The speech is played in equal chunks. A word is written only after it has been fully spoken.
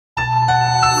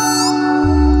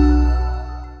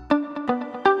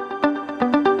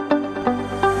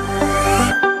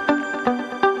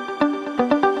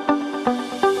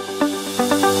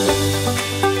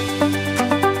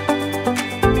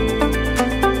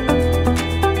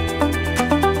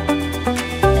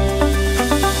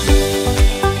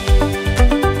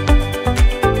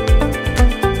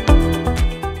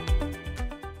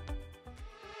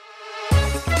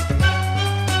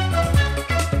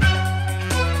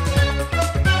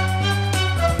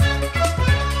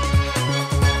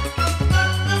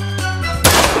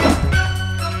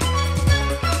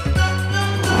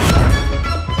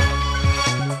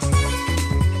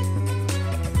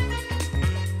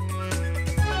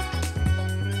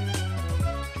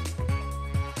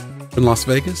In Las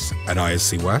Vegas, at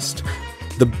ISC West,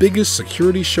 the biggest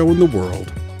security show in the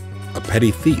world, a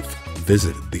petty thief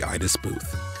visited the IDIS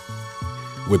booth.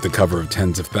 With the cover of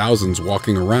tens of thousands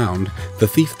walking around, the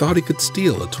thief thought he could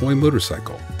steal a toy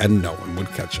motorcycle and no one would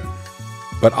catch him.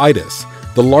 But IDIS,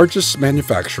 the largest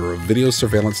manufacturer of video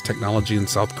surveillance technology in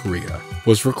South Korea,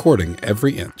 was recording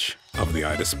every inch of the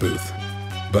IDIS booth.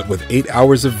 But with 8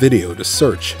 hours of video to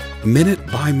search, minute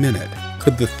by minute,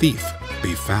 could the thief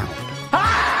be found?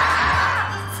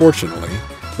 Fortunately,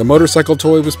 the motorcycle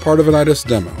toy was part of an IDIS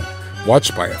demo,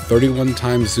 watched by a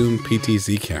 31x zoom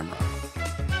PTZ camera.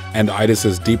 And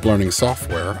IDIS's deep learning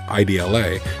software,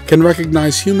 IDLA, can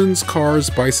recognize humans, cars,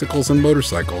 bicycles, and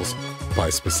motorcycles by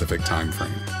specific time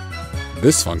frame.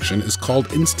 This function is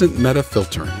called instant meta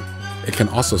filtering. It can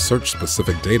also search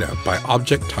specific data by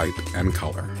object type and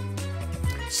color.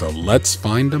 So let's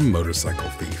find a motorcycle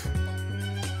thief.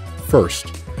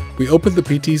 First, we open the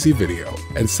PTZ video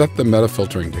and set the meta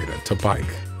filtering data to bike.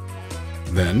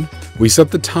 Then, we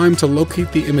set the time to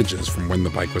locate the images from when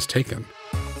the bike was taken,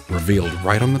 revealed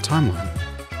right on the timeline.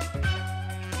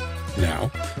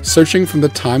 Now, searching from the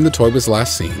time the toy was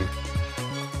last seen,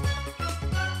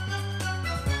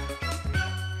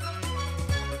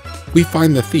 we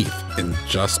find the thief in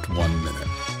just 1 minute.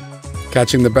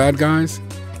 Catching the bad guys?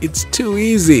 It's too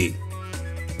easy!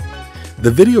 The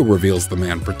video reveals the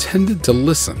man pretended to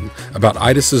listen about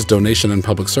IDIS's donation and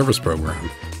public service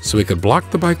program so he could block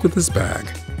the bike with his bag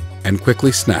and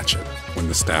quickly snatch it when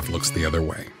the staff looks the other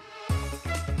way.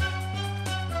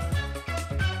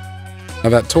 Now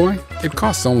that toy, it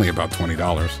costs only about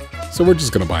 $20, so we're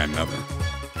just gonna buy another.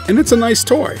 And it's a nice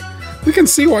toy. We can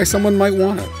see why someone might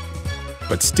want it.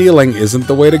 But stealing isn't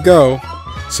the way to go,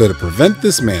 so to prevent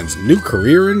this man's new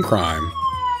career in crime,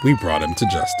 we brought him to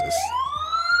justice.